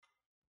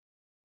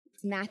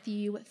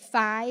Matthew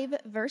 5,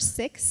 verse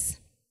 6.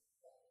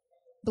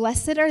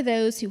 Blessed are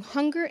those who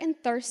hunger and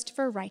thirst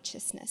for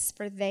righteousness,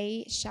 for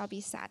they shall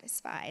be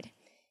satisfied.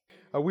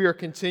 We are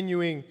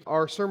continuing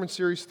our sermon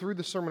series through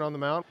the Sermon on the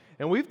Mount,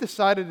 and we've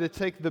decided to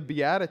take the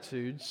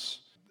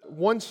Beatitudes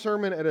one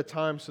sermon at a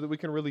time so that we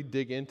can really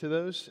dig into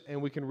those and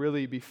we can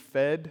really be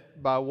fed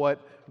by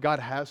what God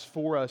has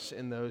for us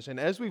in those. And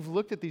as we've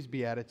looked at these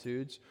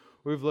Beatitudes,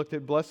 we've looked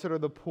at blessed are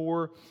the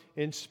poor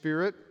in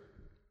spirit.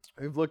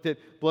 We've looked at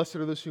blessed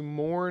are those who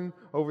mourn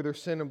over their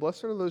sin, and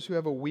blessed are those who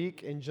have a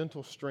weak and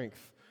gentle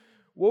strength.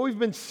 What we've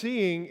been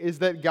seeing is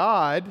that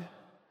God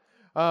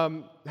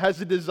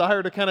has a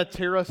desire to kind of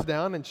tear us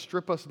down and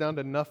strip us down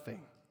to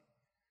nothing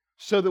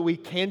so that we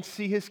can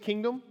see His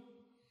kingdom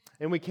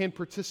and we can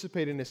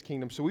participate in His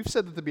kingdom. So we've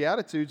said that the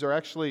Beatitudes are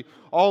actually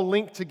all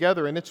linked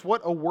together, and it's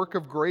what a work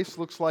of grace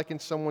looks like in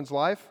someone's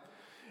life.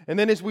 And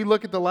then as we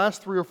look at the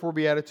last 3 or 4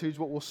 Beatitudes,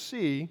 what we'll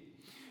see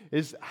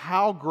is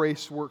how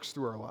grace works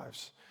through our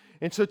lives.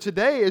 And so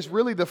today is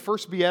really the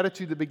first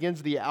beatitude that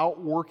begins the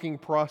outworking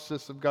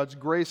process of God's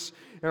grace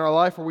in our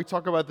life, where we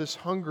talk about this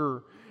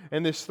hunger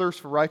and this thirst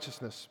for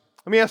righteousness.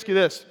 Let me ask you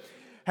this.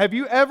 Have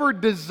you ever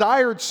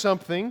desired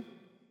something,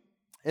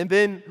 and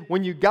then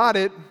when you got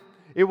it,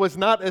 it was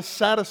not as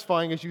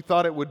satisfying as you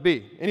thought it would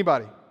be?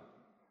 Anybody?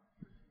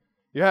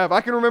 You have.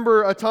 I can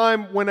remember a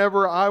time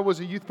whenever I was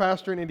a youth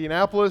pastor in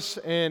Indianapolis,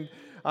 and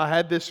I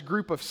had this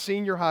group of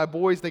senior high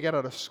boys. They got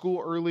out of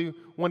school early.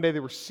 One day they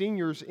were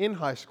seniors in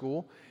high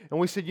school. And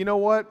we said, you know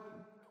what?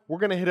 We're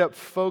going to hit up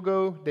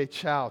Fogo de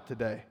Chao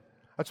today.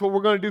 That's what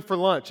we're going to do for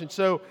lunch. And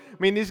so, I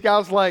mean, these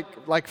guys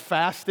like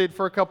fasted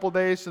for a couple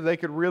days so they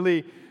could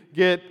really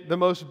get the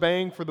most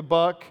bang for the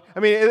buck. I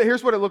mean,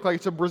 here's what it looked like.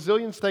 It's a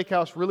Brazilian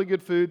steakhouse, really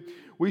good food.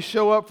 We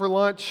show up for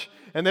lunch,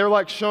 and they're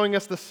like showing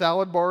us the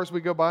salad bars.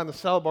 We go by, and the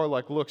salad bar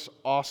looks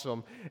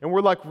awesome. And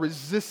we're like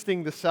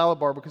resisting the salad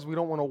bar because we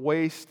don't want to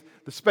waste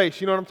the space.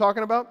 You know what I'm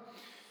talking about?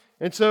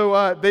 And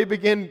so they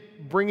begin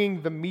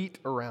bringing the meat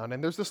around,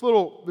 and there's this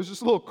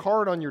little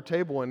card on your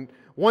table, and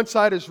one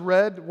side is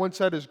red, one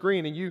side is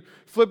green, and you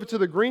flip it to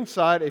the green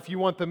side if you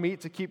want the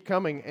meat to keep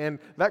coming. And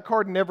that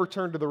card never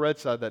turned to the red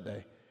side that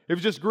day. It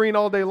was just green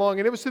all day long,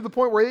 and it was to the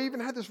point where they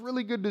even had this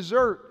really good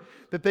dessert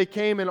that they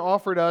came and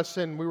offered us,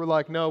 and we were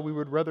like, no, we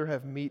would rather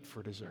have meat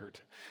for dessert.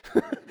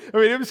 I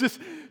mean, it was just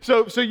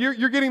so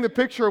you're getting the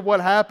picture of what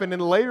happened.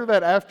 And later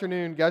that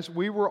afternoon, guys,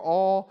 we were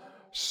all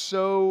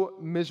so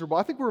miserable.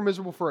 I think we were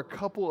miserable for a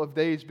couple of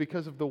days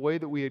because of the way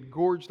that we had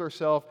gorged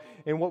ourselves,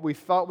 and what we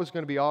thought was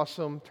going to be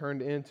awesome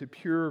turned into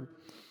pure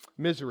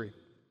misery.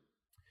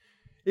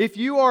 If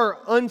you are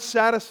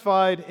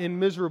unsatisfied and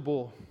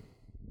miserable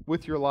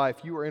with your life,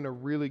 you are in a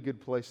really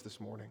good place this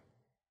morning.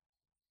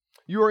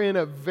 You are in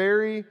a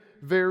very,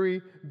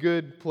 very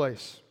good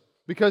place.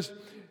 Because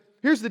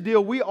here's the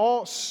deal. We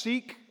all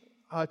seek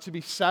to be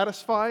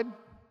satisfied.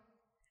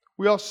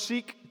 We all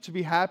seek to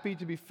be happy,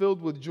 to be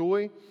filled with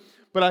joy.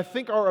 But I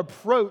think our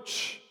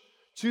approach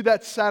to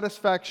that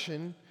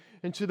satisfaction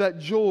and to that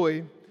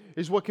joy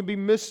is what can be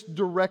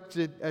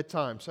misdirected at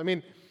times. I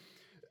mean,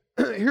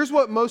 here's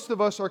what most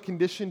of us are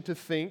conditioned to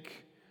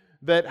think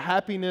that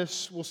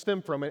happiness will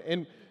stem from.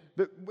 And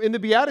in the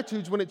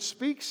Beatitudes, when it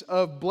speaks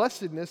of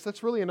blessedness,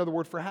 that's really another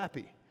word for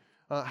happy.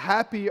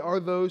 Happy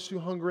are those who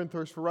hunger and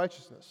thirst for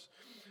righteousness,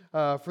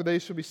 for they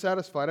shall be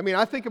satisfied. I mean,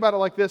 I think about it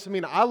like this. I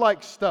mean, I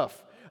like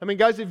stuff. I mean,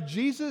 guys, if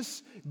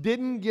Jesus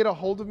didn't get a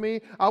hold of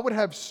me, I would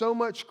have so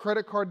much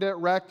credit card debt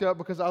racked up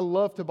because I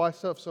love to buy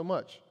stuff so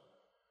much.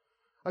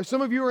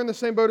 Some of you are in the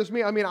same boat as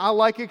me. I mean, I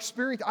like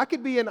experience. I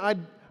could be an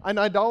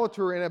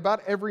idolater in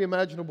about every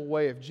imaginable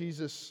way if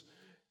Jesus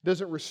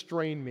doesn't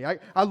restrain me.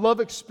 I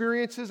love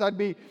experiences. I'd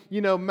be,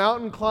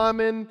 mountain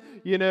climbing,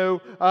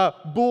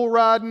 bull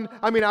riding.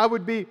 I mean, I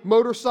would be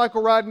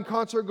motorcycle riding,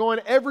 concert going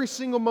every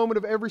single moment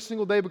of every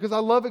single day because I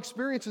love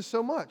experiences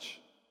so much.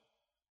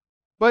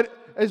 But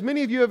as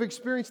many of you have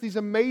experienced these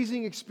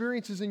amazing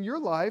experiences in your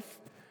life,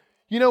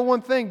 you know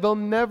one thing, they'll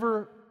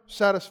never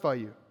satisfy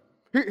you.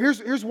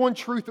 Here's one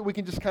truth that we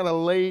can just kind of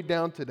lay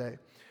down today.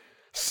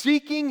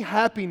 Seeking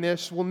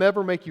happiness will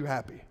never make you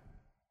happy.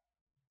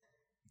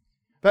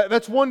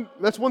 That's one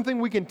thing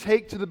we can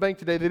take to the bank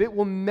today, that it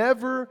will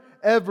never,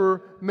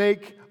 ever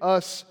make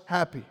us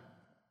happy.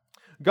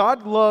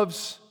 God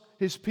loves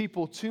His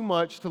people too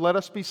much to let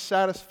us be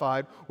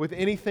satisfied with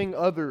anything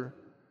other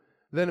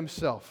than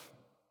Himself.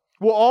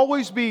 We'll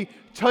always be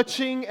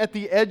touching at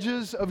the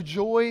edges of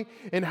joy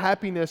and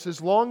happiness as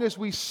long as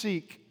we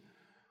seek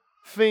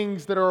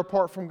things that are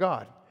apart from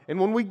God. And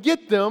when we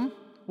get them,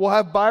 we'll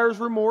have buyer's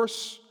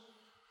remorse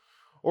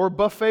or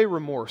buffet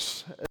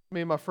remorse, as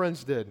me and my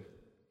friends did.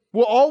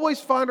 We'll always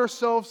find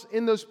ourselves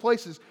in those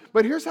places.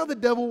 But here's how the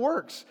devil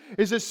works,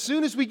 is as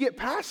soon as we get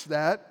past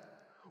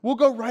that, we'll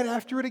go right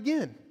after it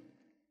again.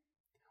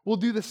 We'll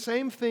do the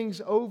same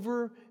things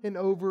over and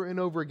over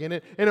and over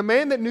again. And a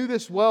man that knew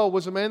this well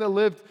was a man that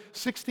lived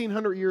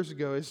 1,600 years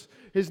ago.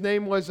 His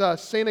name was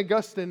St.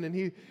 Augustine,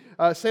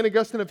 and St.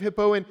 Augustine of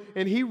Hippo, and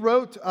he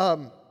wrote,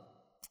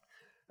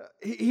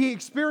 he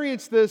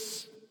experienced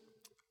this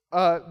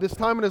this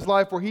time in his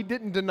life where he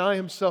didn't deny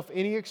himself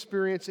any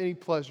experience, any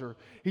pleasure.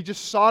 He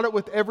just sought it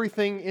with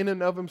everything in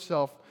and of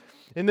himself.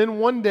 And then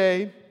one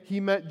day, he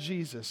met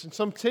Jesus. And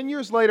some 10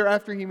 years later,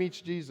 after he meets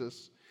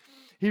Jesus,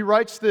 he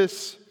writes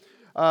this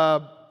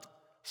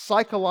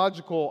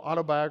psychological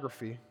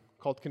autobiography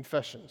called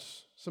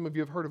Confessions. Some of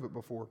you have heard of it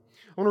before.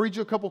 I want to read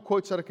you a couple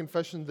quotes out of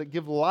Confessions that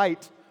give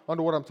light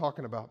onto what I'm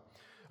talking about.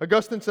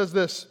 Augustine says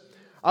this: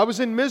 "I was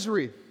in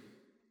misery,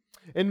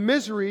 and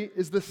misery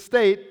is the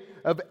state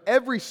of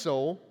every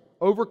soul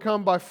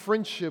overcome by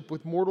friendship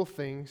with mortal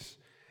things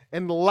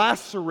and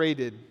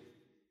lacerated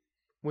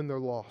when they're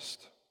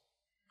lost.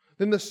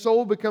 Then the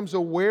soul becomes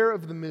aware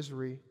of the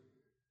misery,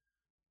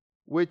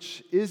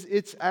 which is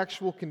its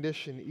actual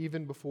condition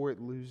even before it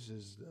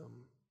loses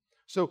them."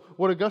 So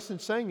what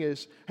Augustine's saying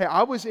is, hey,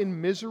 I was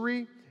in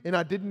misery and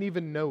I didn't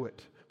even know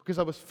it because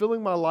I was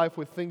filling my life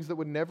with things that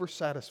would never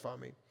satisfy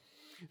me.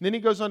 And then he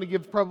goes on to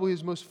give probably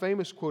his most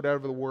famous quote out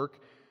of the work,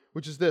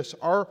 which is this: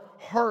 "Our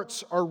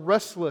hearts are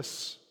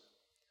restless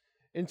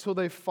until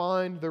they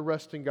find their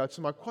rest in God."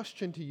 So my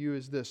question to you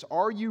is this: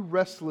 are you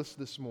restless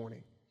this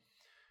morning?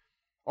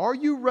 Are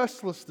you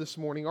restless this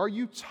morning? Are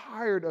you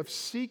tired of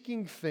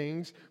seeking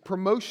things,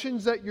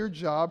 promotions at your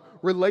job,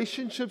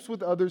 relationships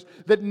with others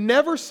that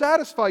never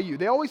satisfy you?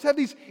 They always have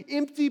these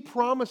empty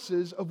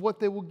promises of what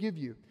they will give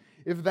you.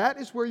 If that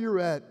is where you're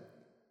at,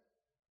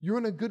 you're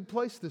in a good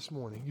place this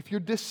morning. If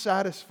you're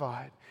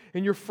dissatisfied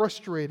and you're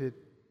frustrated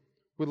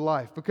with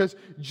life, because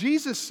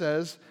Jesus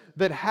says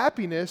that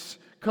happiness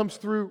comes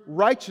through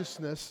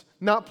righteousness,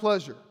 not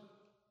pleasure.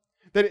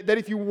 That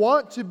if you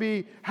want to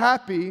be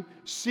happy,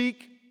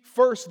 seek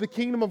first the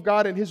kingdom of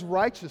God and His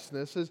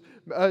righteousness,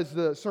 as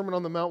the Sermon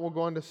on the Mount will go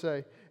on to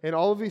say, and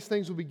all of these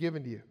things will be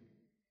given to you.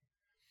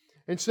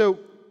 And so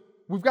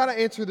we've got to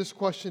answer this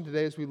question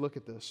today as we look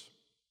at this.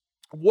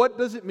 What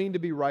does it mean to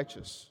be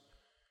righteous?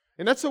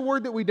 And that's a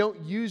word that we don't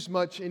use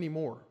much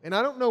anymore. And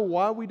I don't know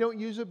why we don't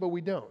use it, but we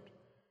don't.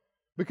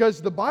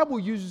 Because the Bible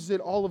uses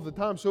it all of the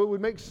time, so it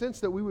would make sense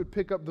that we would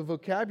pick up the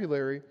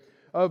vocabulary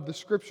of the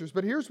Scriptures.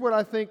 But here's what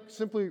I think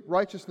simply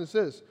righteousness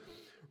is.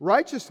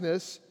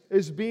 Righteousness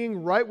is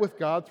being right with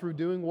God through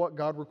doing what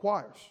God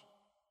requires.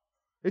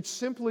 It's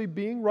simply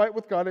being right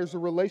with God. There's a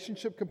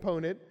relationship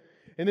component,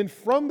 and then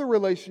from the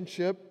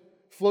relationship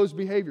flows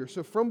behavior.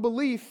 So from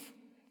belief,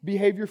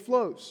 behavior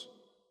flows.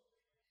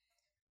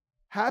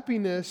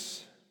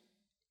 Happiness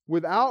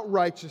without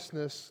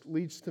righteousness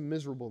leads to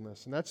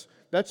miserableness. And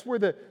that's where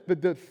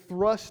the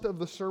thrust of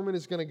the sermon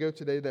is going to go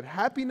today, that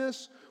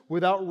happiness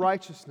without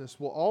righteousness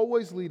will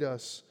always lead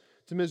us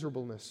to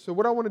miserableness. So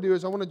what I want to do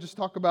is I want to just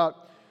talk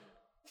about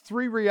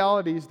three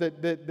realities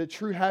that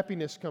true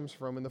happiness comes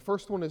from. And the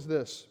first one is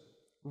this: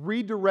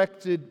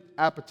 redirected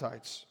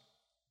appetites.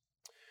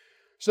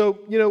 So,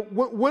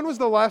 when was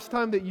the last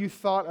time that you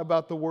thought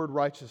about the word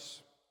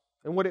righteous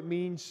and what it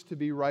means to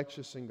be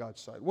righteous in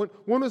God's sight? When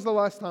was the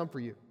last time for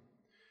you?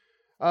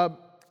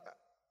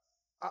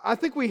 I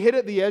think we hit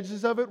at the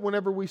edges of it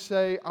whenever we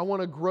say, I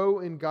want to grow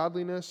in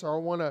godliness, or I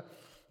want to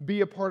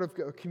be a part of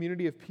a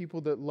community of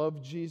people that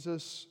love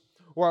Jesus,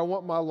 or I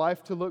want my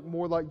life to look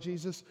more like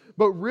Jesus.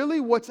 But really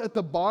what's at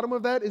the bottom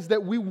of that is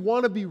that we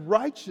want to be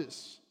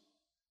righteous.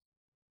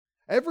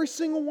 Every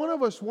single one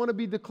of us want to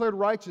be declared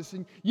righteous.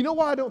 And you know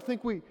why I don't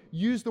think we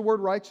use the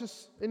word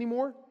righteous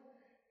anymore?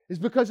 Is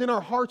because in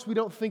our hearts we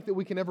don't think that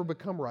we can ever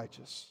become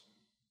righteous.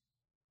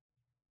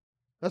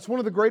 That's one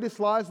of the greatest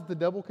lies that the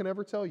devil can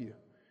ever tell you,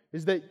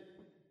 is that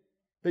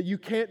you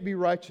can't be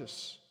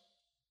righteous.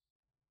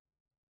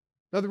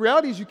 Now the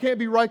reality is you can't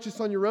be righteous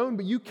on your own,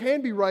 but you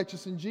can be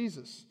righteous in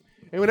Jesus.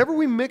 And whenever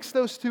we mix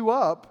those two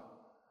up,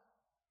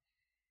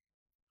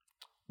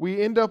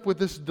 we end up with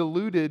this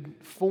diluted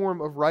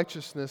form of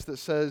righteousness that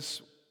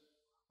says,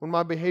 when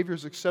my behavior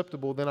is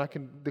acceptable, then I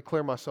can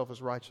declare myself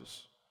as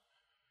righteous.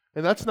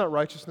 And that's not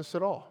righteousness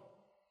at all.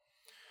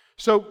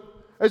 So,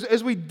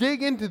 as we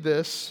dig into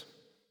this,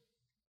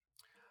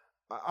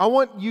 I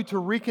want you to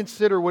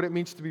reconsider what it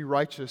means to be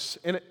righteous.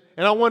 And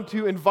I want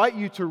to invite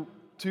you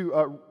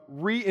to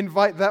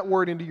re-invite that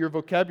word into your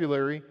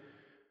vocabulary,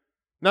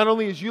 not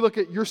only as you look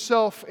at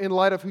yourself in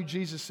light of who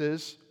Jesus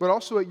is, but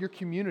also at your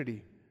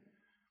community.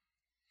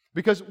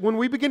 Because when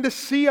we begin to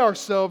see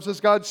ourselves as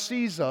God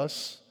sees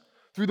us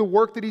through the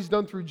work that He's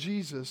done through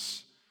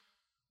Jesus,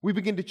 we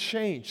begin to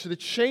change. So the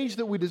change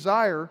that we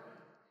desire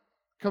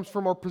comes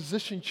from our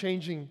position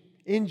changing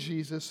in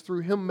Jesus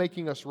through Him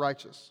making us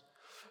righteous.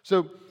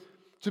 So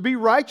to be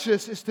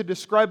righteous is to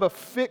describe a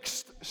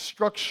fixed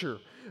structure,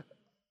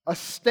 a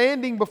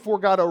standing before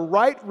God, a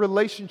right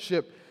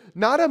relationship,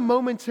 not a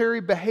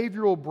momentary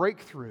behavioral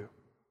breakthrough.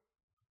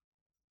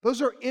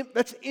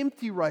 That's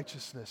empty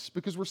righteousness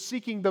because we're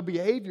seeking the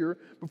behavior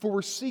before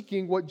we're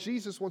seeking what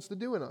Jesus wants to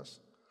do in us.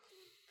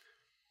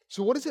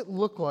 So what does it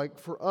look like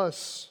for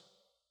us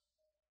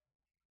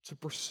to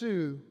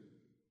pursue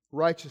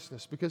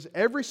righteousness? Because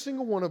every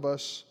single one of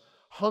us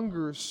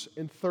hungers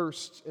and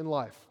thirsts in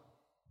life.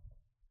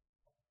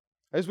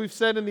 As we've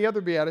said in the other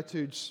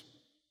Beatitudes,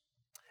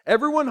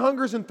 Everyone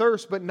hungers and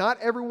thirsts, but not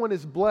everyone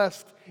is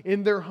blessed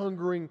in their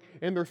hungering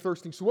and their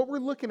thirsting. So what we're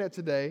looking at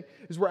today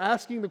is we're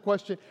asking the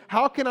question,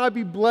 how can I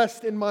be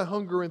blessed in my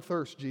hunger and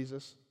thirst,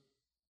 Jesus?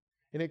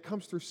 And it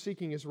comes through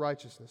seeking His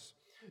righteousness.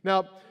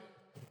 Now,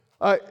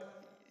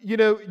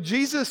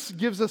 Jesus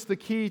gives us the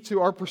key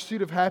to our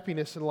pursuit of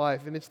happiness in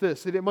life, and it's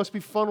this, that it must be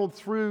funneled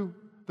through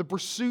the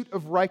pursuit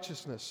of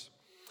righteousness.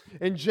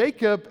 And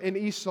Jacob and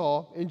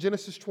Esau in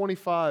Genesis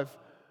 25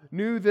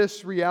 knew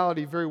this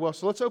reality very well.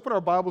 So let's open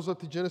our Bibles up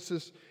to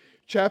Genesis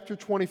chapter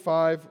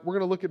 25. We're going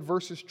to look at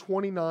verses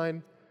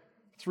 29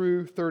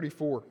 through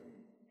 34.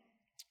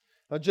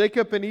 Now,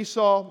 Jacob and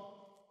Esau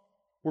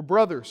were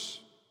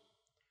brothers.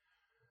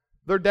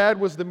 Their dad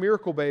was the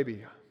miracle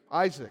baby,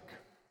 Isaac.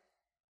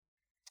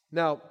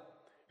 Now,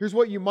 here's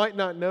what you might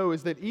not know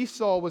is that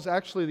Esau was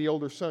actually the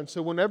older son.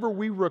 So whenever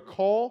we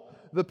recall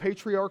the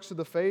patriarchs of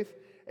the faith,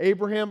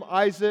 Abraham,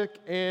 Isaac,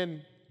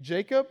 and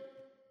Jacob,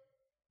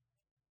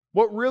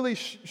 what really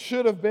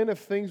should have been if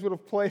things would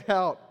have played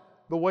out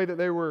the way that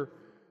they were,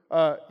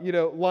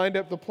 lined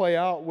up to play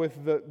out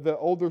with the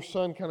older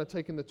son kind of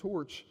taking the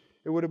torch,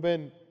 it would have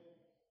been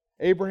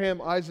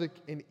Abraham, Isaac,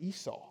 and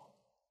Esau.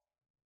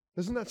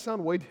 Doesn't that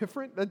sound way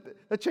different?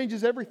 That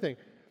changes everything.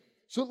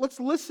 So let's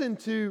listen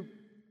to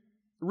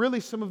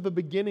really some of the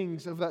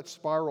beginnings of that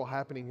spiral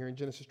happening here in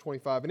Genesis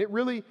 25. And it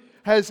really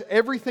has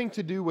everything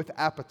to do with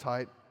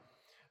appetite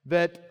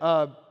that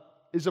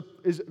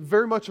is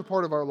very much a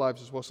part of our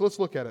lives as well. So let's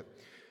look at it.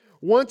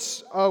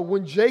 Once,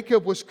 when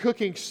Jacob was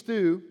cooking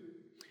stew,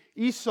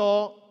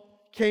 Esau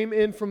came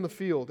in from the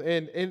field,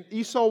 and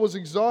Esau was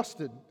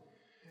exhausted.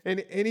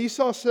 And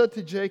Esau said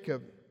to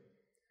Jacob,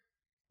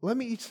 "Let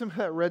me eat some of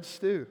that red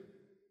stew,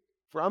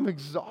 for I'm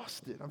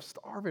exhausted. I'm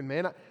starving,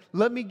 man.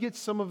 Let me get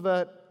some of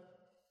that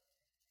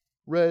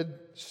red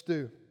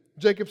stew."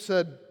 Jacob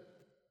said,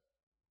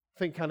 I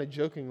think kind of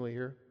jokingly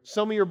here,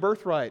 "Sell me your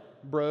birthright,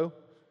 bro,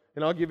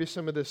 and I'll give you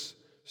some of this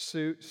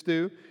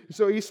stew."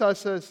 So Esau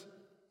says,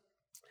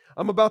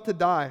 "I'm about to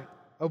die.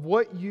 Of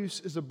what use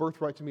is a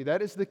birthright to me?"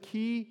 That is the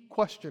key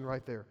question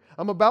right there.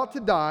 I'm about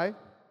to die.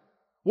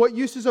 What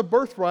use is a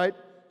birthright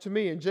to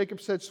me? And Jacob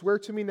said, "Swear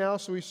to me now."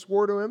 So he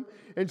swore to him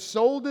and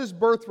sold his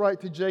birthright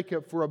to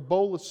Jacob for a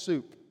bowl of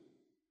soup.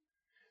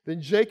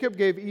 Then Jacob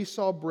gave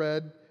Esau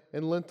bread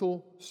and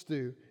lentil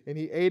stew, and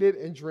he ate it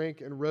and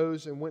drank and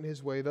rose and went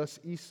his way. Thus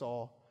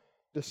Esau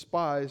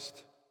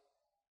despised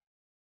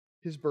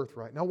his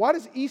birthright. Now, why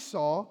does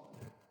Esau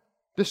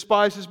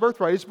despise his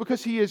birthright? It's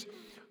because he is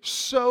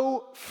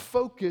so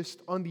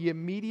focused on the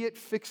immediate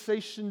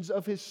fixations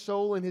of his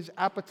soul and his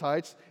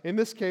appetites, in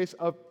this case,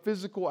 a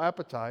physical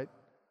appetite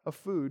of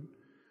food,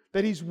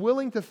 that he's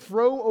willing to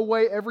throw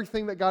away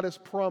everything that God has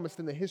promised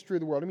in the history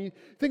of the world. I mean,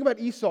 think about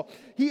Esau.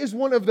 He is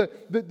one of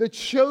the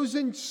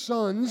chosen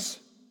sons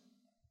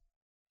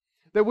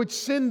that would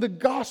send the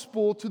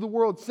gospel to the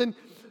world, send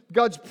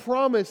God's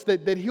promise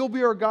that He'll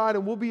be our God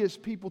and we'll be His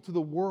people to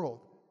the world.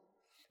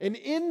 And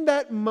in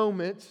that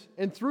moment,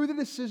 and through the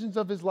decisions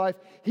of his life,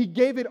 he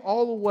gave it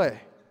all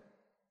away.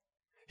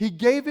 He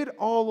gave it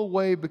all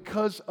away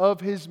because of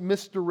his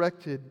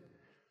misdirected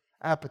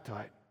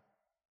appetite.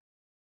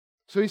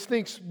 So he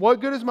thinks,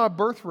 what good is my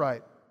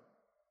birthright?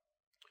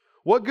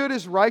 What good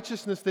is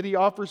righteousness that He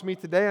offers me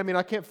today? I mean,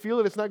 I can't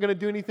feel it. It's not going to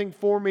do anything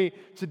for me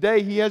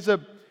today. He has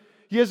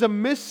a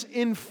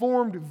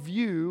misinformed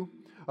view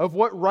of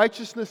what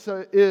righteousness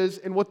is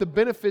and what the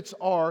benefits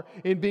are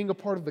in being a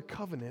part of the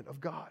covenant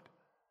of God.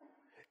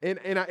 And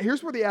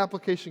here's where the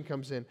application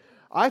comes in.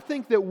 I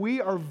think that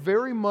we are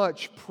very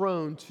much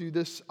prone to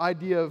this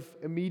idea of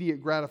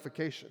immediate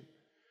gratification,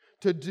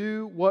 to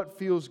do what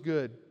feels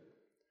good,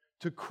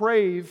 to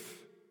crave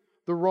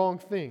the wrong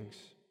things.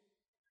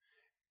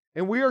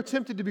 And we are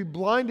tempted to be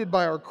blinded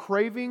by our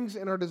cravings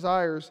and our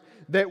desires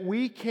that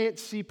we can't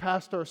see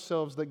past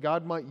ourselves that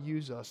God might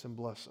use us and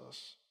bless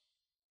us.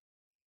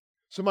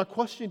 So my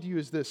question to you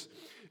is this: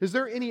 is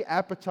there any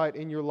appetite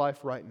in your life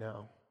right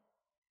now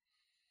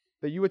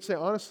that you would say,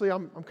 honestly,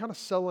 I'm kind of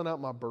selling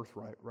out my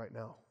birthright right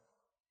now?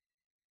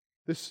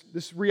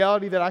 This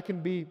reality that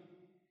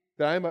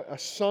I am a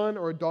son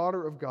or a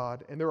daughter of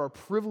God, and there are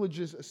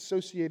privileges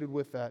associated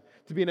with that,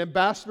 to be an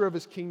ambassador of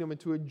His kingdom and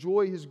to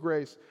enjoy His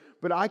grace,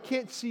 but I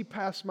can't see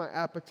past my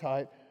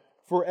appetite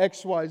for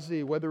X, Y,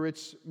 Z, whether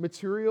it's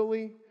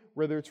materially,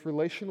 whether it's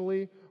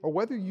relationally, or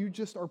whether you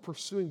just are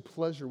pursuing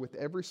pleasure with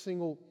every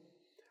single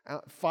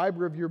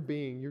fiber of your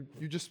being.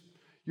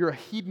 You're a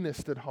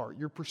hedonist at heart.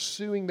 You're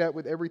pursuing that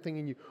with everything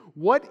in you.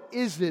 What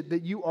is it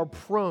that you are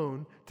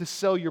prone to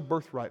sell your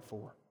birthright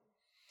for?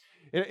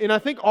 And I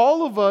think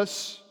all of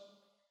us,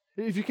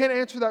 if you can't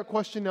answer that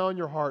question now in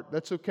your heart,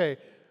 that's okay.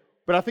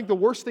 But I think the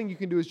worst thing you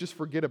can do is just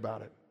forget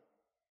about it.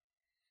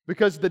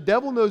 Because the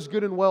devil knows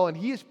good and well, and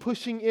he is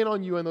pushing in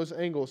on you in those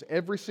angles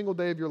every single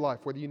day of your life,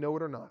 whether you know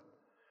it or not.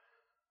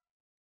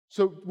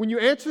 So when you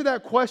answer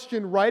that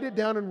question, write it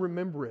down and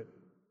remember it.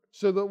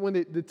 So that when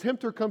the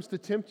tempter comes to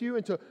tempt you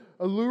and to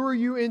allure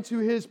you into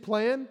his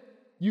plan,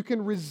 you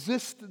can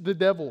resist the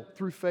devil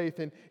through faith.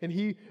 And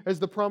he, as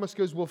the promise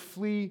goes, will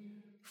flee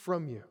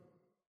from you.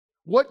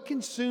 What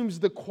consumes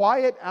the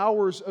quiet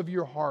hours of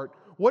your heart?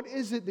 What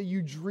is it that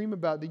you dream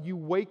about, that you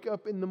wake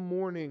up in the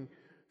morning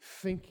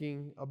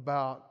thinking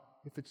about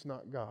if it's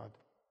not God?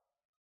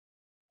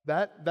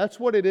 That's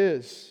what it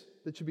is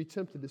that you'd be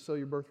tempted to sell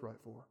your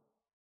birthright for.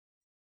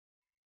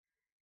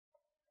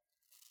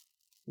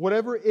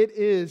 Whatever it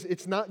is,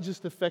 it's not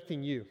just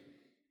affecting you.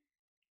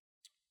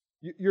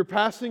 You're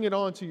passing it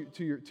on to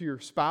your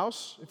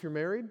spouse if you're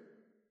married.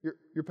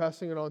 You're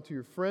passing it on to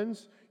your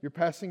friends. You're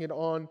passing it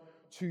on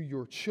to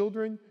your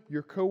children,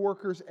 your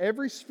coworkers,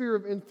 every sphere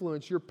of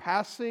influence. You're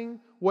passing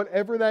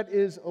whatever that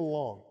is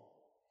along.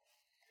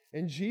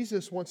 And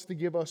Jesus wants to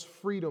give us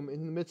freedom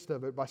in the midst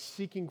of it by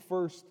seeking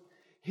first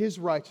His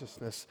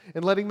righteousness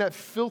and letting that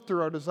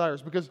filter our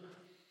desires. Because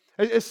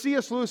as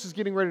C.S. Lewis is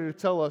getting ready to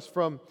tell us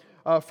from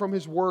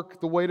his work,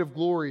 The Weight of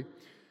Glory,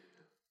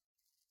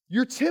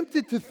 you're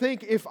tempted to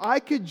think, if I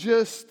could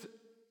just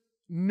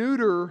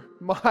neuter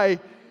my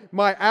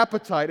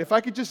appetite, if I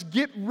could just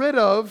get rid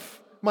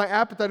of my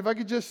appetite, if I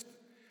could just,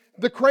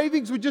 the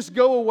cravings would just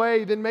go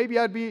away, then maybe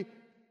I'd be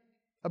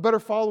a better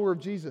follower of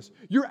Jesus.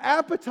 Your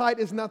appetite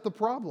is not the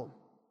problem.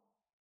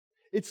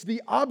 It's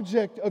the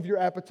object of your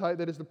appetite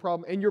that is the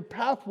problem, and your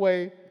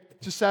pathway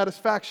to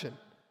satisfaction.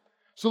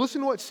 So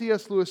listen to what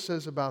C.S. Lewis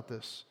says about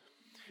this.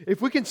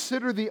 If we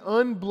consider the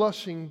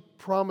unblushing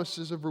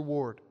promises of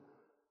reward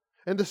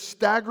and the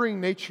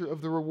staggering nature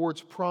of the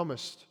rewards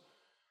promised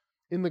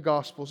in the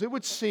Gospels, it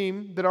would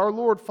seem that our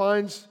Lord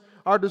finds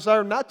our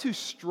desire not too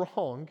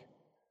strong,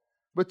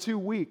 but too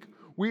weak.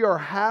 We are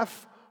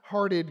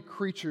half-hearted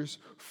creatures,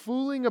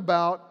 fooling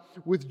about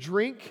with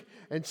drink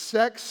and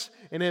sex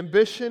and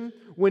ambition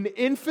when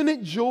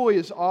infinite joy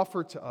is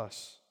offered to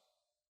us.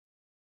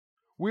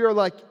 We are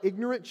like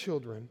ignorant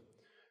children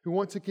who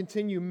want to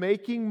continue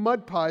making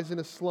mud pies in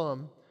a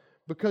slum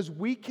because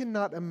we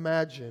cannot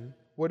imagine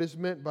what is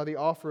meant by the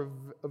offer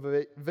of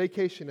a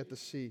vacation at the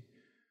sea.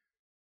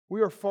 We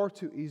are far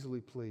too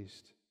easily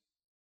pleased.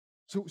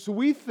 So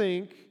we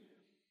think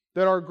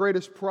that our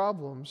greatest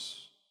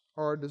problems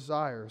are our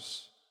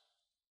desires.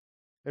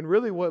 And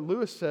really what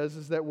Lewis says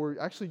is that we're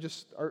actually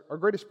our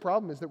greatest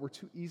problem is that we're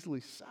too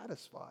easily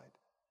satisfied.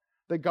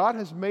 That God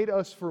has made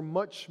us for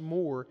much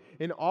more,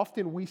 and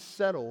often we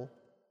settle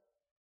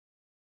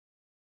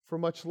for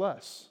much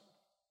less.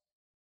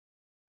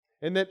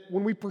 And that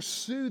when we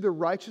pursue the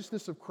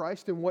righteousness of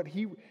Christ and what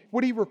He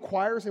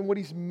requires and what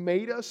He's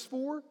made us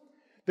for,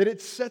 that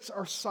it sets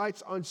our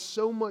sights on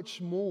so much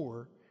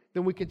more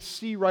than we can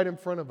see right in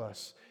front of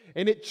us.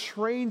 And it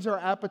trains our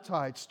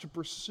appetites to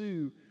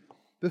pursue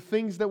the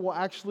things that will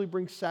actually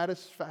bring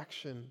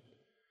satisfaction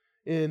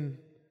in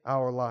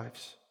our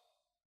lives.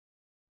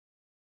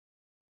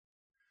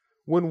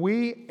 When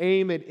we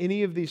aim at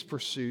any of these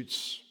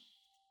pursuits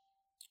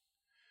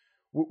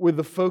with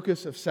the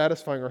focus of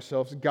satisfying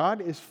ourselves, God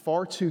is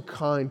far too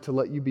kind to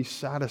let you be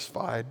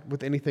satisfied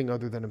with anything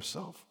other than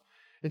Himself.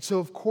 And so,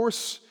 of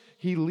course,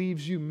 He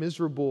leaves you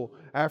miserable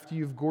after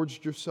you've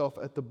gorged yourself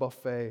at the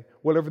buffet,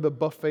 whatever the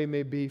buffet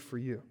may be for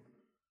you.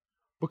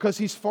 Because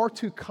He's far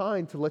too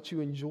kind to let you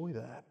enjoy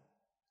that.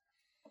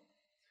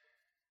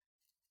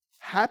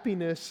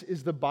 Happiness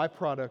is the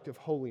byproduct of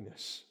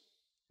holiness.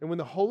 And when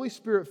the Holy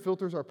Spirit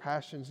filters our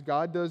passions,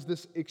 God does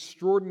this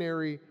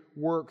extraordinary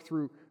work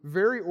through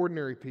very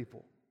ordinary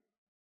people.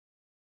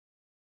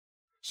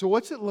 So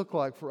what's it look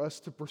like for us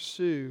to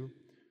pursue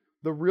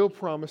the real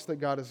promise that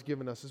God has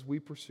given us as we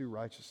pursue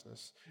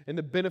righteousness and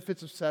the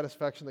benefits of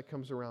satisfaction that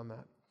comes around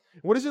that?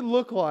 What does it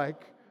look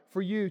like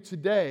for you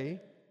today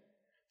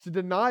to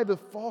deny the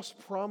false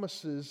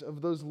promises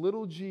of those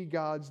little g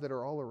gods that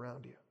are all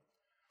around you?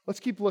 Let's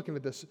keep looking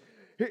at this.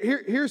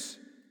 Here's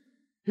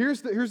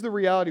the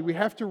reality. We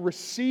have to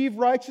receive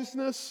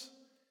righteousness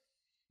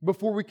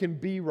before we can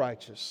be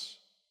righteous.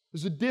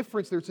 There's a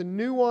difference there. It's a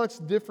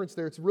nuanced difference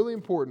there. It's really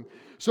important.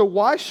 So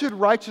why should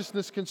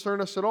righteousness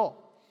concern us at all?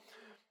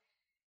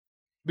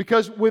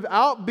 Because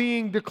without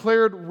being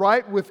declared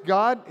right with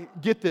God,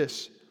 get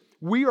this,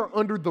 we are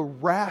under the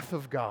wrath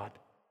of God.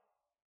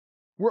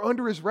 We're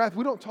under His wrath.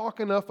 We don't talk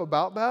enough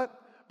about that,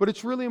 but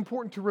it's really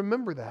important to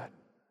remember that.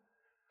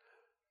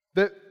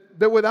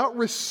 That without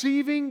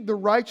receiving the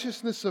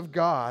righteousness of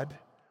God,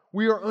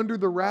 we are under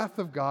the wrath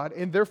of God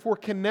and therefore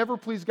can never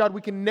please God.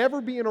 We can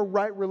never be in a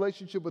right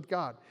relationship with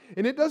God.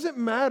 And it doesn't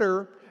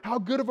matter how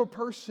good of a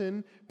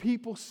person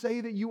people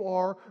say that you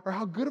are or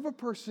how good of a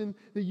person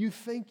that you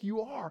think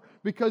you are,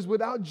 because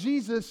without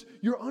Jesus,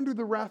 you're under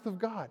the wrath of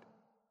God.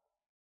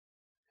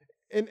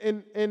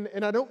 And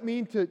I don't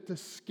mean to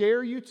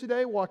scare you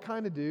today, well, I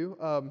kind of do,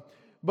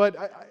 but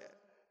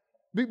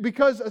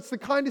because it's the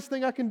kindest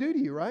thing I can do to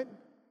you, right?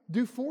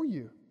 Do for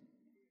you.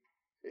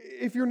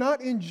 If you're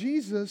not in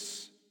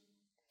Jesus,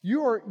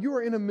 you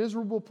are in a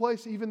miserable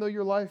place, even though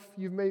your life,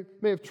 you may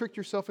have tricked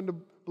yourself into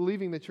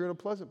believing that you're in a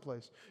pleasant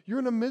place. You're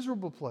in a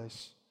miserable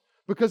place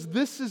because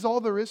this is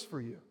all there is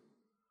for you.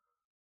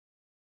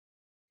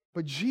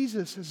 But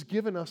Jesus has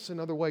given us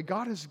another way.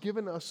 God has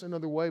given us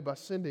another way by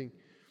sending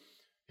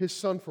His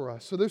Son for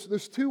us. So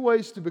there's two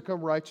ways to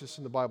become righteous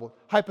in the Bible,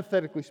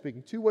 hypothetically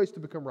speaking, two ways to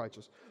become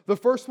righteous. The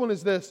first one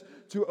is this,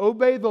 to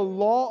obey the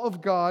law of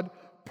God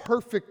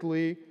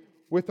perfectly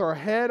with our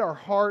head, our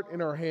heart,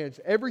 and our hands.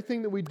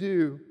 Everything that we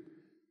do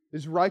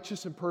is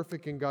righteous and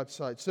perfect in God's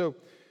sight. So,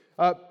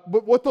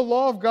 but what the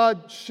law of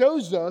God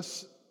shows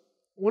us,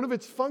 one of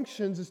its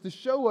functions is to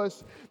show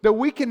us that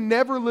we can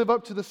never live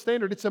up to the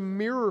standard. It's a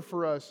mirror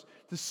for us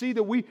to see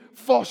that we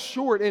fall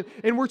short.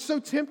 And we're so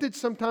tempted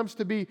sometimes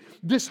to be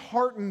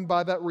disheartened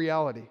by that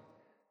reality.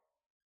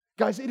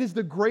 Guys, it is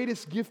the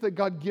greatest gift that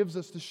God gives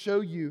us to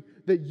show you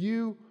that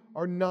you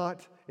are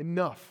not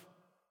enough.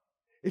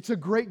 It's a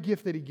great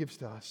gift that He gives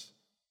to us.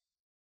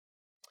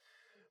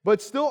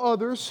 But still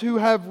others who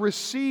have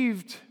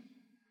received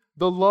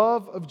the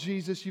love of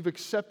Jesus, you've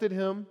accepted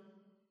Him,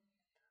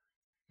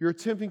 you're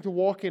attempting to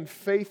walk in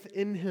faith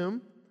in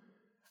Him,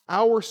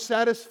 our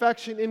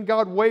satisfaction in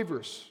God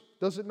wavers,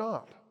 does it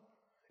not?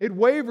 It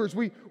wavers.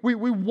 We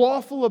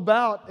waffle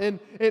about, and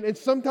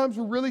sometimes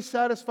we're really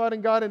satisfied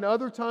in God, and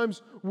other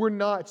times we're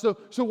not. So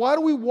why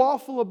do we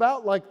waffle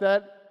about like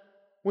that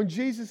when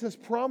Jesus has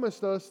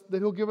promised us that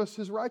He'll give us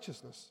His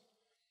righteousness?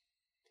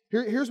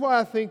 Here's why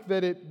I think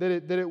that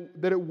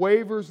it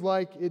wavers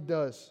like it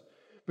does.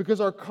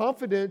 Because our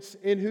confidence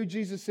in who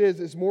Jesus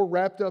is more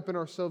wrapped up in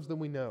ourselves than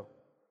we know.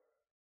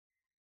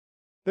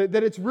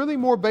 That it's really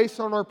more based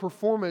on our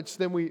performance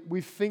than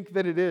we think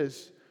that it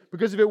is.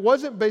 Because if it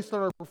wasn't based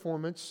on our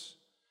performance,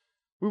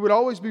 we would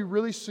always be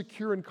really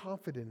secure and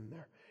confident in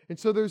there. And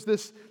so there's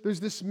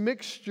this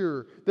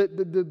mixture that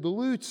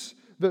dilutes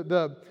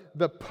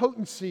the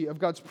potency of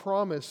God's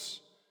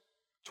promise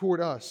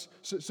toward us.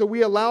 So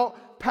we allow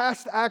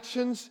past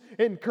actions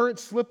and current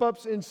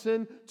slip-ups in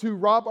sin to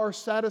rob our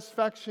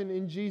satisfaction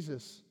in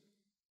Jesus.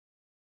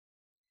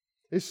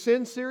 Is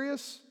sin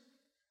serious?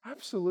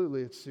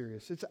 Absolutely, it's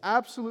serious. It's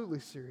absolutely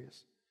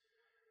serious.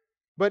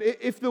 But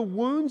if the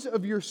wounds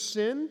of your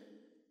sin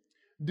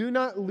do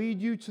not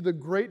lead you to the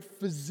great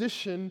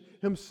physician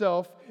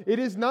Himself, it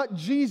is not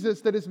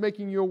Jesus that is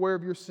making you aware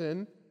of your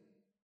sin,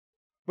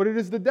 but it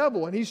is the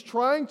devil. And he's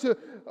trying to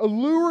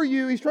lure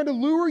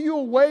you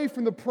away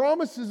from the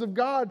promises of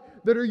God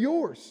that are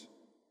yours.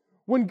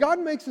 When God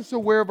makes us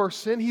aware of our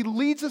sin, He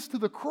leads us to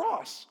the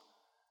cross.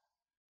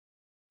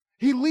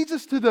 He leads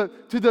us to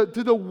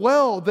the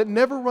well that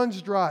never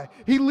runs dry.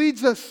 He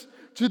leads us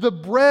to the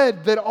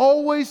bread that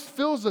always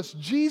fills us,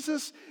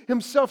 Jesus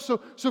Himself.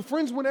 So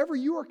friends, whenever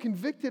you are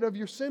convicted of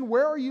your sin,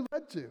 where are you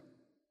led to?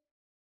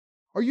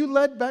 Are you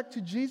led back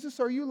to Jesus,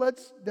 or are you led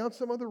down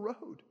some other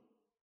road?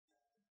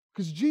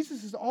 Because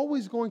Jesus is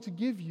always going to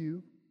give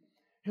you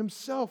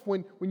Himself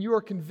when you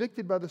are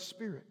convicted by the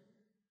Spirit.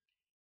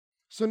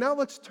 So now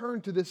let's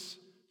turn to this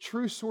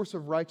true source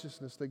of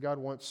righteousness that God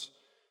wants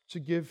to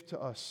give to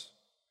us.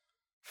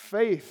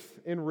 Faith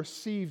in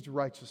received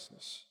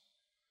righteousness.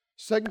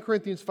 2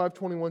 Corinthians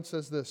 5:21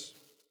 says this,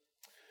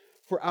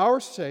 "For our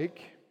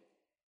sake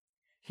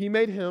He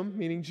made Him,"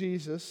 meaning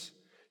Jesus,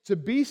 "to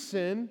be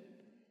sin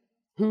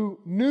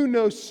who knew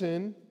no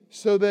sin,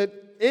 so that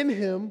in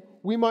Him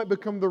we might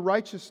become the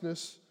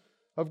righteousness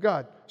of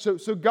God."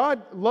 So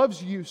God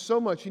loves you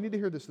so much. You need to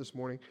hear this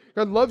morning.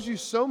 God loves you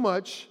so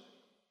much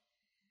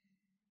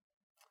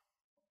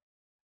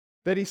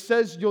that He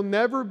says you'll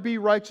never be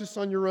righteous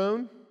on your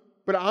own,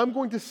 but I'm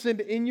going to send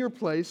in your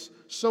place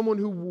someone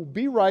who will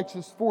be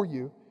righteous for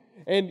you.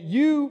 And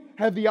you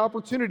have the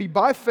opportunity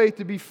by faith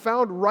to be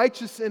found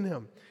righteous in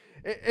Him.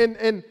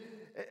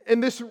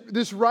 And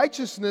this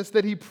righteousness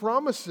that He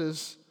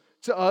promises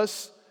to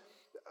us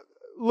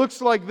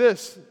looks like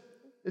this.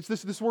 It's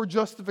this word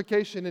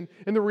justification.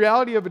 And the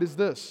reality of it is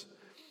this.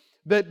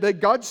 That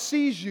God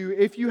sees you,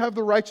 if you have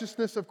the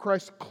righteousness of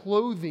Christ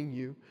clothing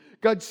you,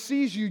 God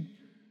sees you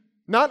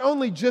not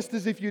only just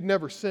as if you'd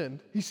never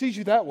sinned. He sees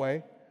you that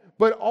way.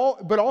 But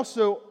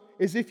also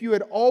as if you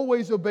had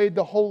always obeyed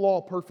the whole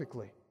law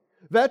perfectly.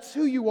 That's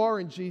who you are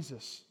in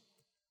Jesus.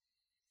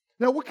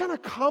 Now, what kind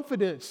of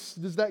confidence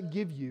does that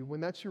give you when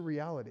that's your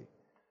reality?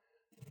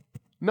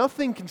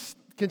 Nothing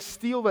can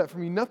steal that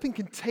from you. Nothing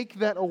can take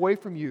that away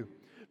from you.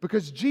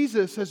 Because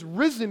Jesus has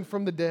risen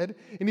from the dead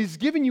and He's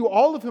given you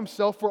all of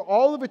Himself for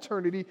all of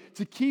eternity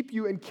to keep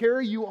you and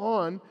carry you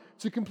on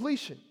to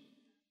completion.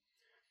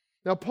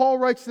 Now, Paul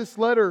writes this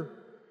letter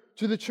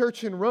to the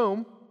church in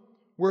Rome,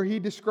 where he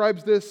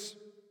describes this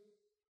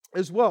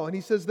as well. And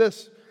he says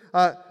this,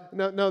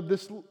 now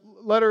this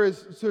letter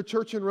is to a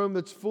church in Rome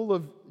that's full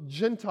of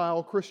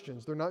Gentile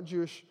Christians. They're not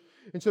Jewish.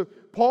 And so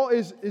Paul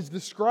is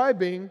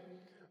describing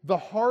the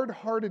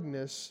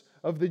hard-heartedness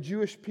of the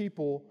Jewish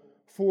people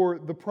for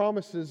the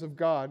promises of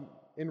God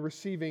in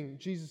receiving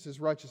Jesus'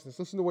 righteousness.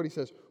 Listen to what he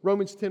says.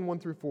 Romans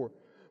 10:1-4.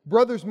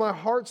 "Brothers, my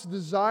heart's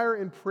desire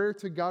and prayer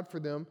to God for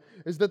them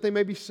is that they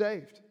may be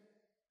saved.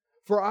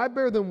 For I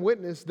bear them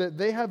witness that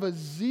they have a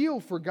zeal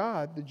for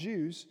God," the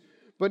Jews,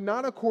 "but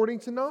not according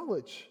to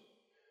knowledge.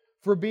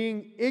 For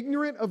being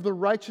ignorant of the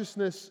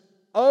righteousness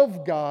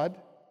of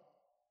God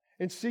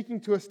and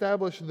seeking to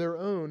establish their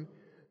own,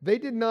 they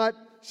did not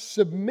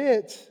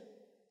submit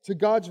to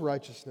God's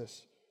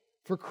righteousness.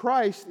 For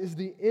Christ is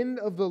the end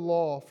of the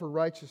law for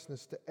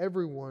righteousness to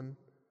everyone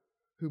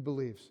who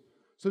believes.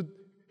 So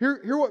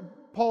hear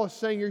what Paul is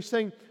saying here. He's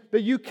saying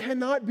that you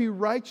cannot be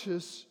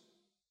righteous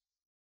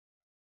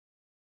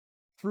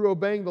through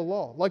obeying the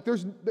law. Like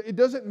it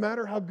doesn't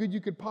matter how good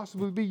you could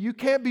possibly be. You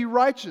can't be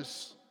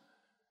righteous.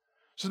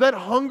 So that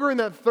hunger and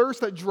that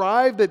thirst, that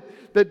drive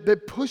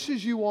that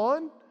pushes you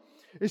on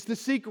is to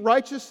seek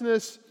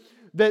righteousness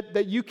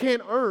that you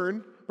can't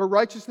earn, but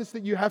righteousness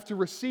that you have to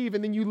receive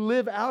and then you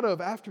live out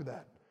of after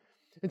that.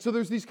 And so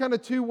there's these kind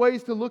of two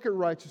ways to look at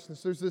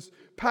righteousness. There's this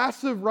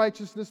passive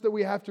righteousness that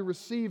we have to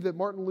receive that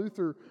Martin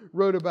Luther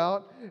wrote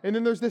about. And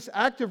then there's this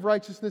active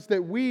righteousness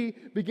that we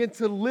begin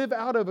to live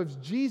out of as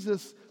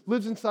Jesus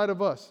lives inside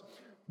of us.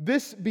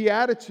 This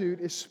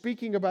beatitude is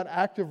speaking about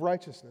active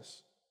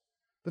righteousness.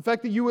 The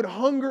fact that you would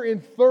hunger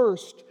and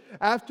thirst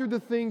after the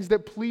things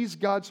that please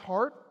God's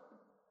heart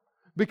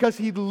because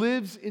He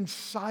lives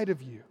inside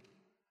of you.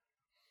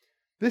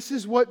 This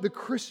is what the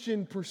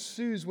Christian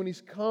pursues when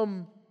he's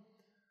come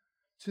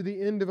to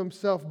the end of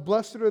himself.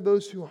 Blessed are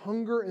those who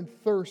hunger and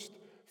thirst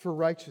for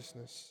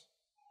righteousness,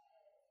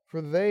 for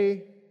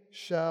they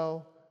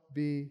shall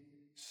be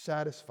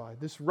satisfied.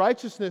 This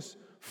righteousness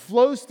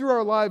flows through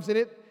our lives, and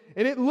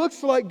it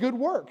looks like good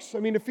works. I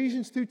mean,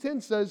 Ephesians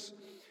 2:10 says,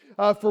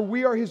 for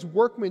we are His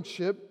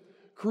workmanship,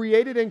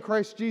 created in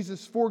Christ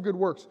Jesus for good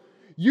works.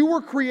 You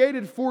were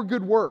created for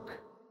good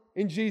work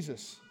in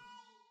Jesus.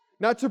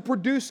 Not to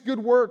produce good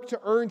work to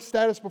earn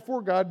status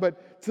before God,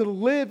 but to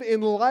live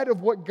in light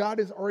of what God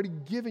has already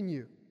given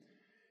you.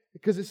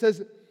 Because it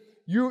says,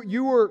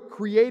 you were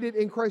created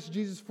in Christ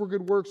Jesus for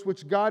good works,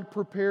 which God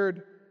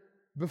prepared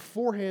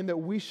beforehand that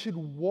we should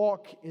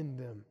walk in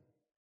them.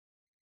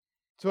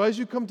 So as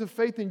you come to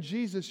faith in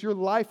Jesus, your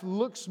life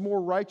looks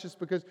more righteous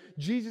because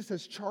Jesus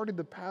has charted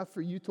the path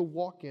for you to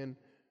walk in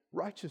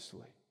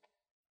righteously.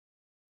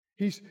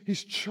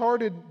 He's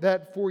charted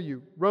that for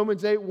you.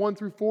 Romans 8,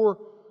 1-4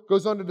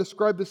 goes on to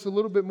describe this a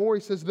little bit more.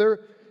 He says, there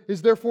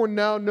is therefore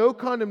now no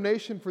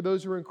condemnation for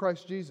those who are in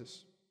Christ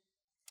Jesus.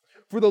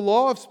 For the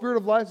law of Spirit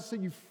of life has set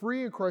you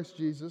free in Christ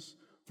Jesus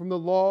from the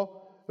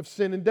law of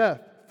sin and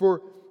death.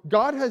 For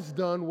God has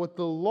done what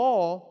the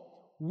law,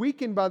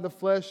 weakened by the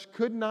flesh,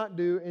 could not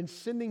do in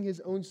sending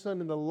His own Son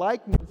in the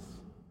likeness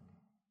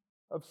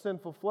of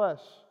sinful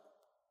flesh.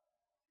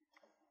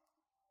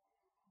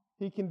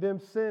 He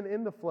condemned sin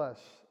in the flesh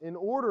in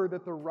order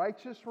that the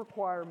righteous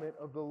requirement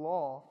of the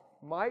law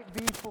might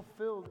be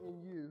fulfilled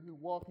in you who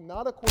walk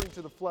not according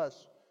to the flesh,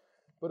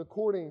 but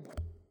according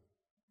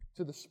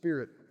to the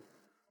Spirit.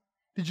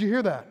 Did you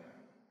hear that?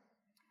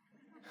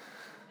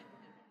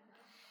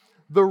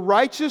 The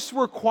righteous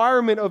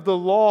requirement of the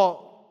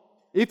law,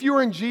 if you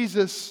are in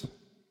Jesus,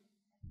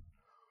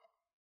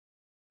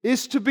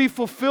 is to be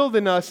fulfilled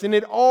in us, and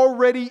it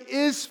already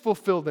is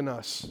fulfilled in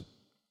us.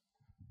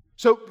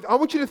 So I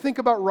want you to think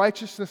about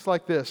righteousness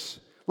like this.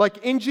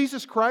 Like in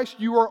Jesus Christ,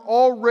 you are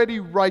already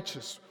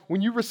righteous.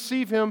 When you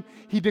receive Him,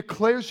 He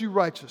declares you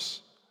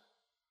righteous.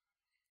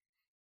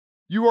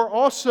 You are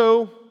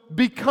also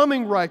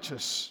becoming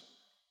righteous.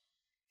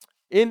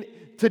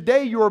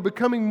 Today, you are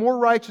becoming more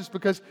righteous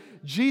because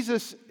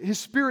Jesus, His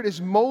Spirit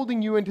is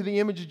molding you into the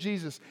image of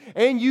Jesus.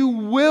 And you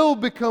will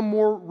become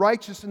more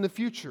righteous in the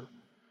future.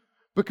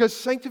 Because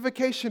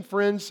sanctification,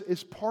 friends,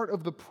 is part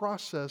of the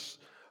process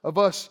of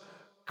us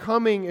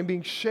coming and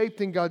being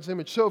shaped in God's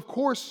image. So, of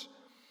course,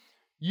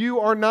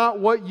 you are not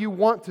what you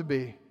want to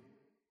be.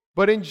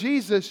 But in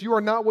Jesus, you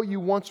are not what you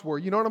once were.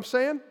 You know what I'm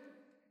saying?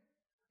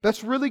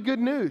 That's really good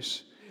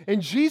news.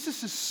 And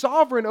Jesus is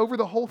sovereign over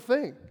the whole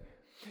thing.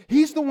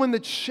 He's the one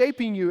that's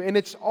shaping you, and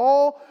it's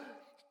all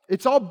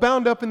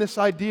bound up in this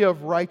idea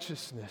of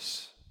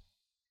righteousness.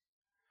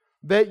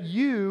 That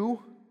He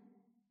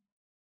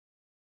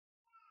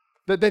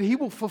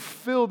will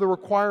fulfill the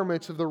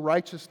requirements of the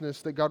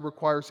righteousness that God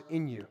requires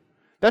in you.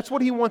 That's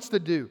what He wants to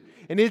do.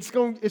 And it's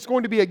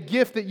going to be a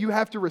gift that you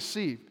have to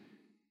receive.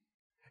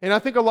 And I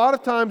think a lot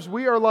of times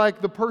we are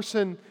like the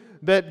person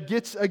that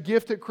gets a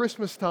gift at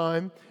Christmas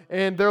time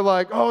and they're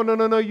like, oh,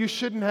 no, you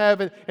shouldn't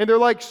have. And they're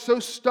like so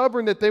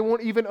stubborn that they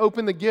won't even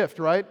open the gift,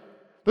 right?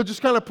 They'll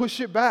just kind of push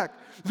it back.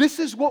 This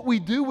is what we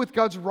do with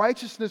God's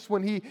righteousness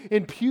when He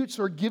imputes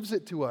or gives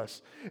it to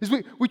us. Is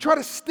we try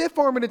to stiff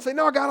arm it and say,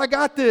 no, God, I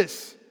got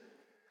this.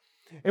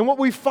 And what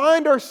we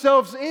find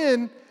ourselves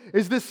in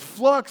is this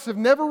flux of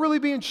never really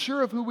being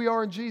sure of who we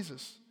are in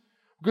Jesus.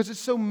 Because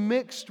it's so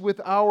mixed with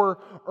our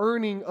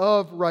earning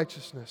of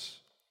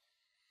righteousness.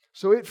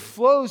 So it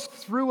flows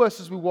through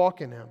us as we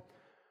walk in Him.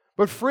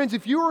 But friends,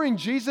 if you are in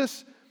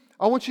Jesus,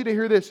 I want you to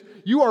hear this.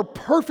 You are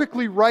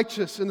perfectly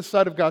righteous in the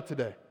sight of God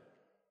today.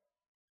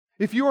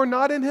 If you are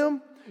not in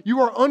Him,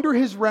 you are under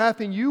His wrath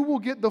and you will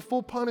get the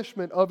full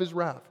punishment of His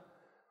wrath.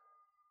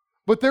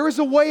 But there is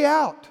a way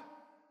out.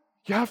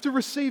 You have to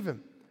receive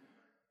Him.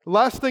 The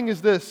last thing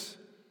is this,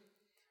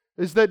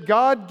 is that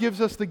God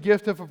gives us the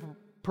gift of a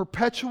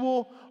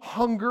perpetual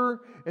hunger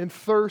and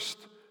thirst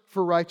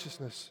for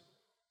righteousness.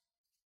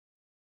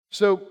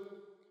 So,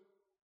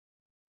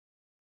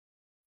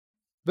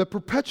 The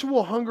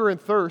perpetual hunger and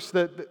thirst,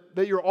 that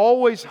you're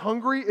always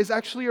hungry, is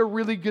actually a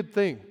really good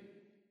thing.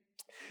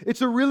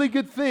 It's a really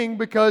good thing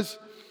because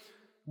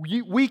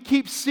we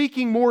keep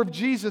seeking more of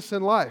Jesus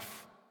in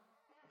life.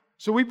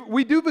 So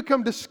we do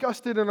become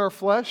disgusted in our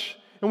flesh,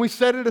 and we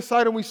set it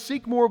aside and we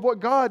seek more of what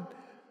God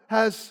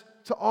has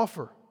to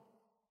offer.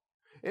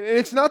 And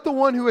it's not the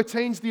one who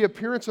attains the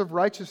appearance of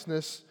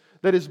righteousness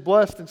that is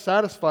blessed and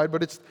satisfied,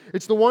 but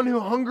it's the one who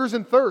hungers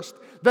and thirsts.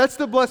 That's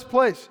the blessed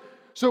place.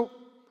 So,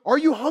 are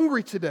you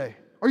hungry today?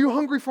 Are you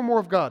hungry for more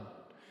of God?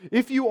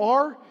 If you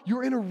are,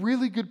 you're in a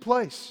really good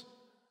place.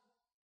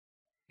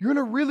 You're in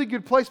a really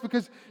good place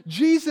because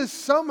Jesus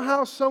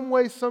somehow, some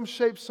way, some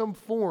shape, some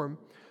form,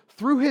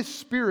 through His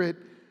Spirit,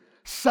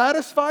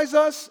 satisfies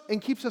us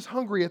and keeps us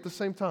hungry at the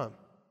same time.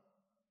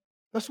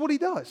 That's what He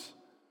does.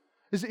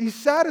 He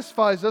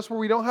satisfies us where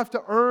we don't have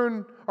to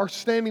earn our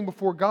standing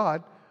before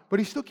God, but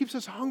He still keeps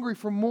us hungry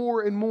for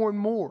more and more and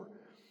more.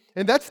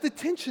 And that's the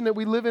tension that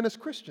we live in as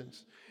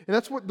Christians. And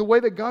that's the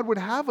way that God would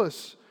have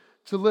us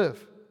to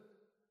live.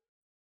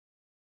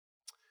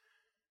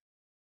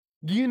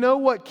 Do you know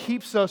what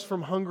keeps us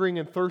from hungering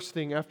and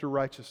thirsting after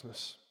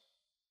righteousness?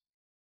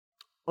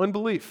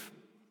 Unbelief.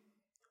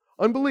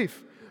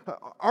 Unbelief.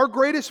 Our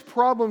greatest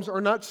problems are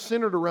not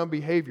centered around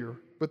behavior,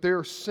 but they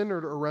are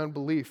centered around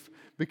belief,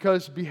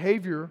 because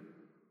behavior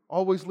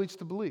always leads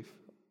to belief.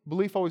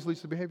 Belief always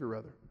leads to behavior,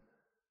 rather.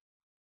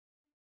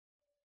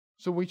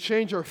 So we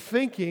change our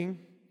thinking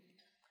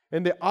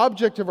and the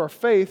object of our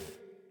faith,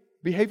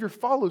 behavior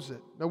follows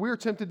it. Now, we are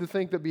tempted to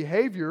think that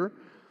behavior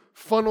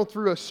funneled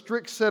through a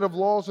strict set of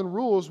laws and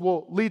rules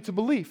will lead to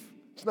belief.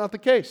 It's not the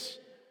case.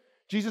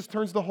 Jesus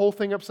turns the whole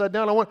thing upside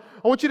down. I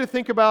want you to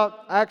think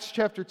about Acts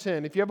chapter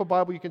 10. If you have a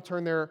Bible, you can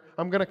turn there.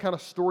 I'm going to kind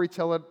of story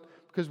tell it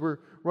because we're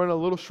running a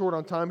little short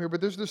on time here.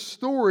 But there's this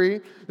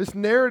story, this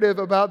narrative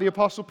about the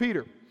Apostle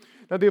Peter.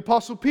 Now, the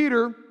Apostle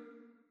Peter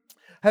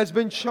has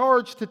been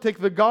charged to take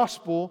the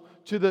gospel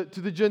to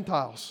the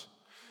Gentiles.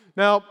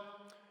 Now,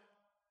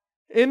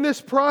 in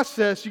this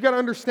process, you got to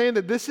understand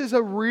that this is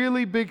a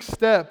really big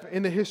step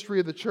in the history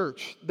of the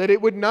church. That it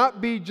would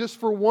not be just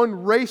for one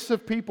race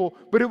of people,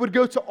 but it would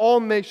go to all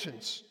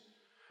nations.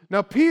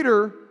 Now,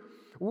 Peter,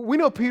 we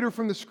know Peter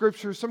from the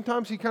Scriptures.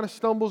 Sometimes he kind of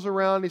stumbles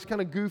around. He's kind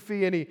of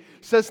goofy and he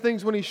says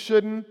things when he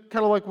shouldn't,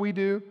 kind of like we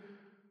do.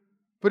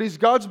 But he's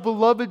God's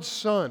beloved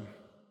son.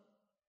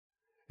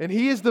 And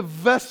he is the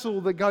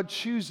vessel that God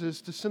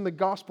chooses to send the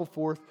gospel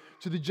forth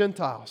to the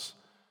Gentiles.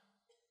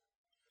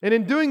 And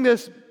in doing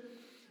this,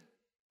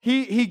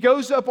 he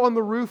goes up on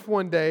the roof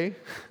one day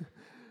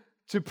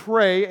to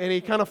pray, and he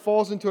kind of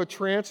falls into a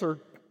trance, or,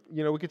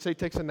 we could say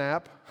takes a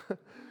nap.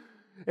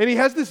 And he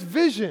has this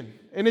vision,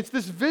 and it's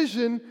this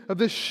vision of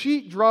this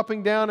sheet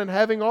dropping down and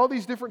having all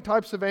these different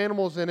types of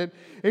animals in it.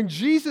 And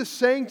Jesus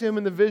saying to him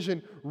in the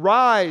vision,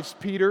 "Rise,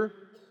 Peter,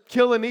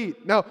 kill and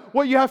eat." Now,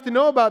 what you have to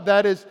know about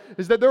that is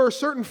that there are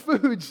certain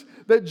foods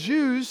that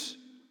Jews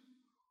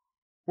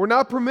were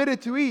not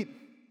permitted to eat.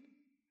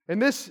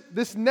 And this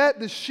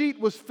sheet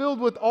was filled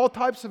with all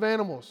types of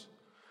animals.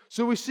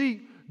 So we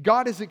see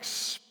God is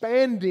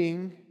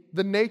expanding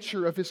the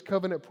nature of His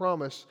covenant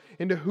promise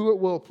into who it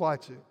will apply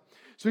to.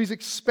 So He's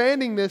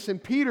expanding this,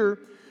 and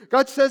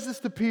God says this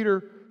to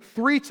Peter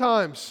 3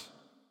 times.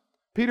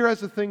 Peter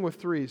has a thing with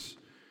threes.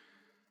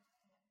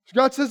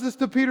 God says this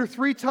to Peter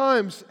 3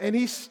 times, and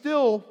he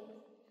still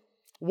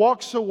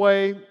walks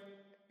away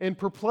in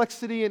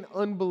perplexity and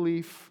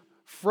unbelief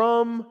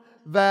from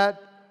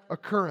that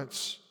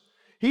occurrence.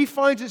 He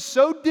finds it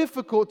so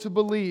difficult to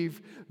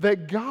believe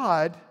that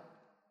God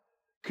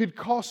could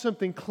call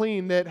something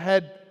clean that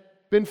had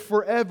been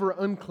forever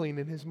unclean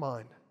in his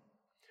mind.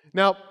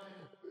 Now,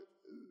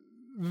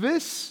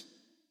 this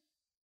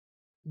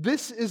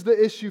is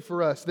the issue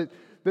for us,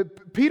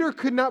 that Peter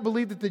could not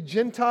believe that the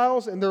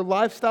Gentiles and their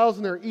lifestyles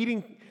and their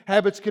eating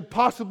habits could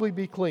possibly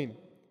be clean.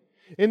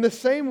 In the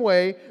same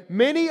way,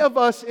 many of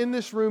us in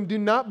this room do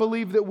not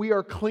believe that we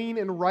are clean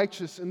and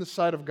righteous in the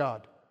sight of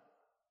God.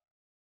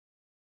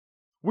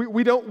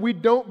 We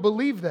don't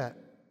believe that.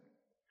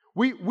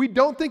 We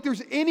don't think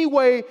there's any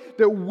way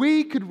that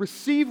we could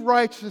receive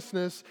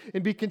righteousness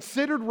and be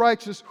considered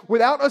righteous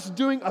without us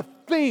doing a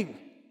thing.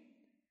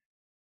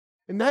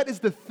 And that is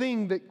the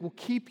thing that will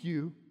keep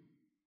you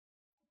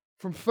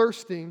from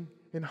thirsting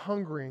and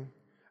hungering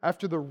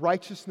after the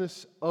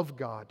righteousness of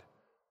God.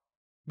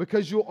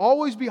 Because you'll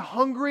always be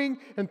hungering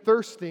and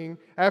thirsting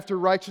after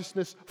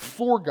righteousness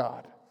for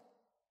God.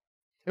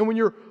 And when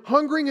you're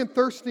hungering and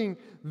thirsting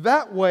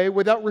that way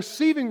without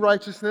receiving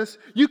righteousness,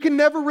 you can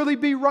never really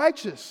be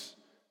righteous.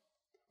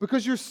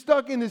 Because you're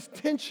stuck in this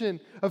tension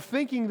of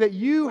thinking that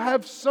you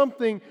have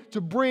something to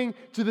bring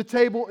to the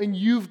table and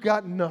you've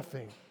got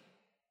nothing.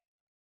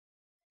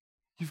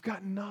 You've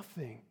got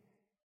nothing.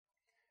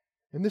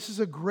 And this is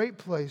a great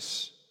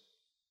place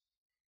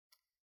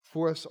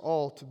for us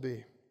all to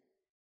be.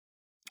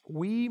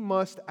 We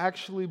must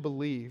actually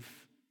believe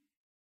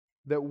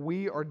that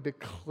we are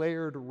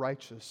declared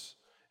righteous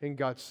in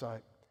God's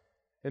sight.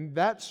 And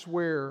that's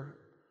where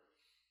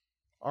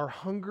our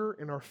hunger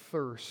and our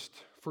thirst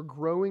for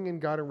growing in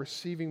God and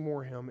receiving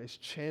more of Him is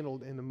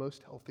channeled in the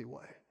most healthy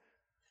way.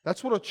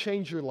 That's what will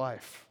change your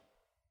life.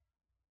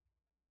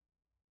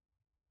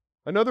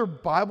 Another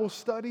Bible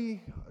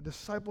study, a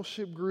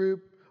discipleship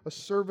group, a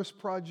service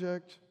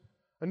project,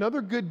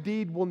 another good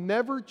deed will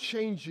never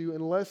change you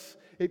unless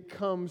it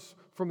comes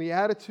from the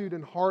attitude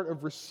and heart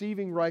of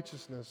receiving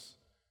righteousness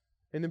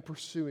and then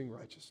pursuing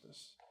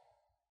righteousness.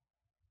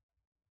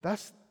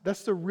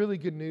 That's the really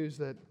good news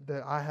that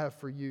I have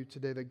for you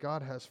today, that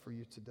God has for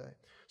you today.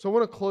 So I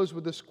want to close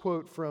with this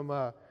quote from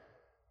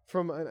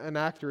an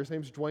actor. His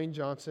name's Dwayne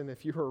Johnson.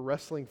 If you're a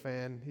wrestling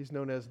fan, he's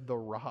known as The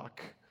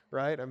Rock,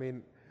 right? I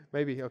mean,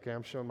 maybe, okay,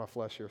 I'm showing my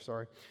flesh here,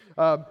 sorry.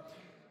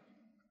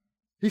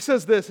 He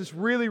says this, it's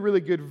really,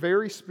 really good,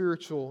 very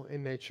spiritual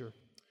in nature.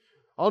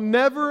 I'll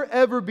never,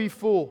 ever be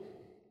full.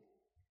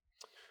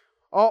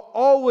 I'll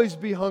always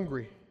be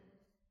hungry.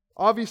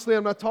 Obviously,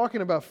 I'm not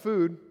talking about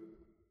food.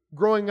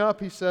 Growing up,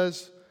 he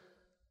says,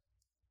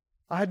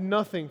 I had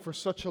nothing for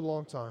such a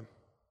long time.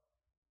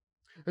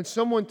 And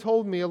someone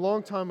told me a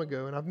long time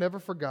ago, and I've never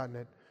forgotten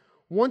it,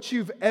 once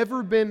you've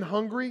ever been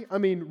hungry, I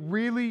mean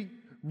really,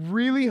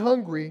 really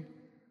hungry,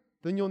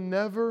 then you'll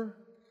never,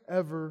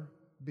 ever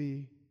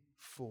be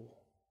full.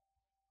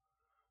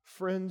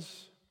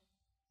 Friends,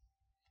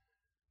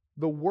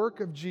 the work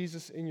of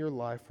Jesus in your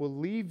life will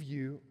leave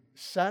you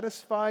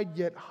satisfied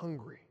yet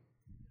hungry.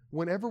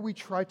 Whenever we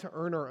try to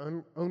earn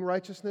our own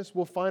righteousness,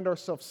 we'll find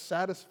ourselves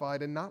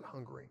satisfied and not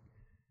hungry.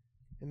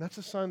 And that's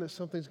a sign that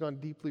something's gone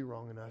deeply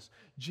wrong in us.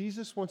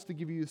 Jesus wants to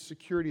give you the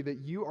security that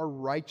you are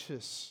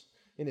righteous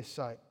in His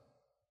sight.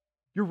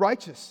 You're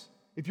righteous.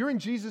 If you're in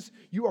Jesus,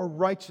 you are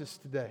righteous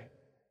today.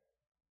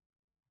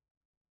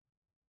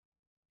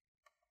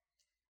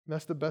 And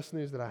that's the best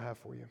news that I have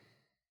for you.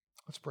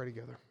 Let's pray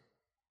together.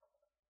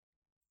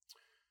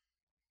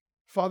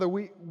 Father,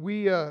 we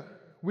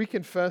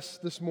confess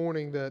this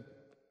morning that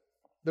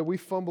we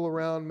fumble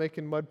around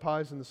making mud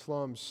pies in the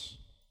slums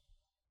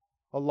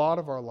a lot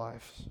of our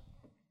lives.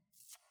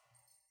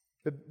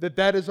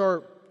 That is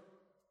our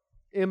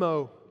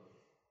MO.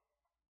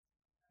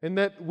 And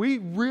that we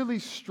really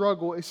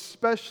struggle,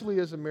 especially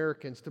as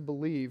Americans, to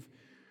believe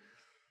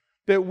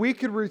that we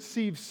could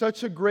receive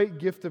such a great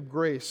gift of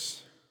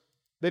grace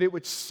that it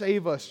would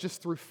save us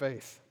just through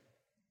faith.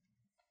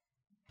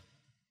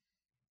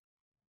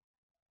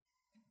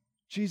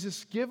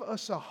 Jesus, give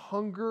us a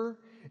hunger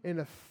and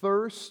a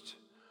thirst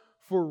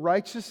for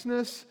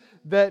righteousness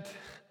that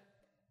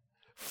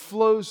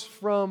flows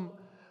from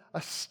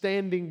a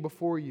standing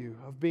before you,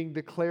 of being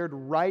declared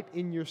right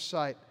in your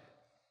sight,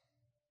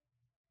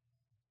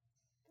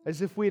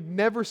 as if we had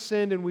never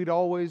sinned and we'd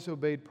always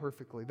obeyed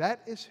perfectly.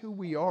 That is who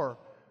we are,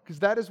 because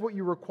that is what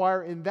you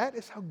require, and that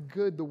is how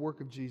good the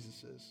work of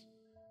Jesus is.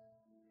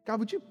 God,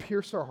 would you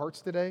pierce our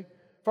hearts today?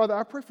 Father,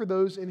 I pray for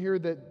those in here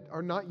that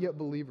are not yet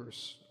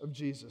believers of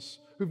Jesus,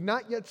 who've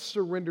not yet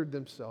surrendered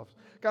themselves.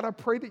 God, I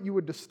pray that you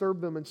would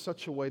disturb them in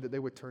such a way that they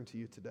would turn to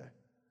you today.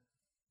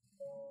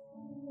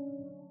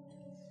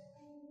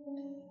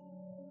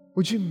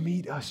 Would you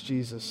meet us,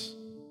 Jesus?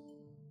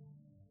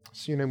 In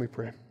your name we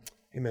pray.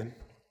 Amen.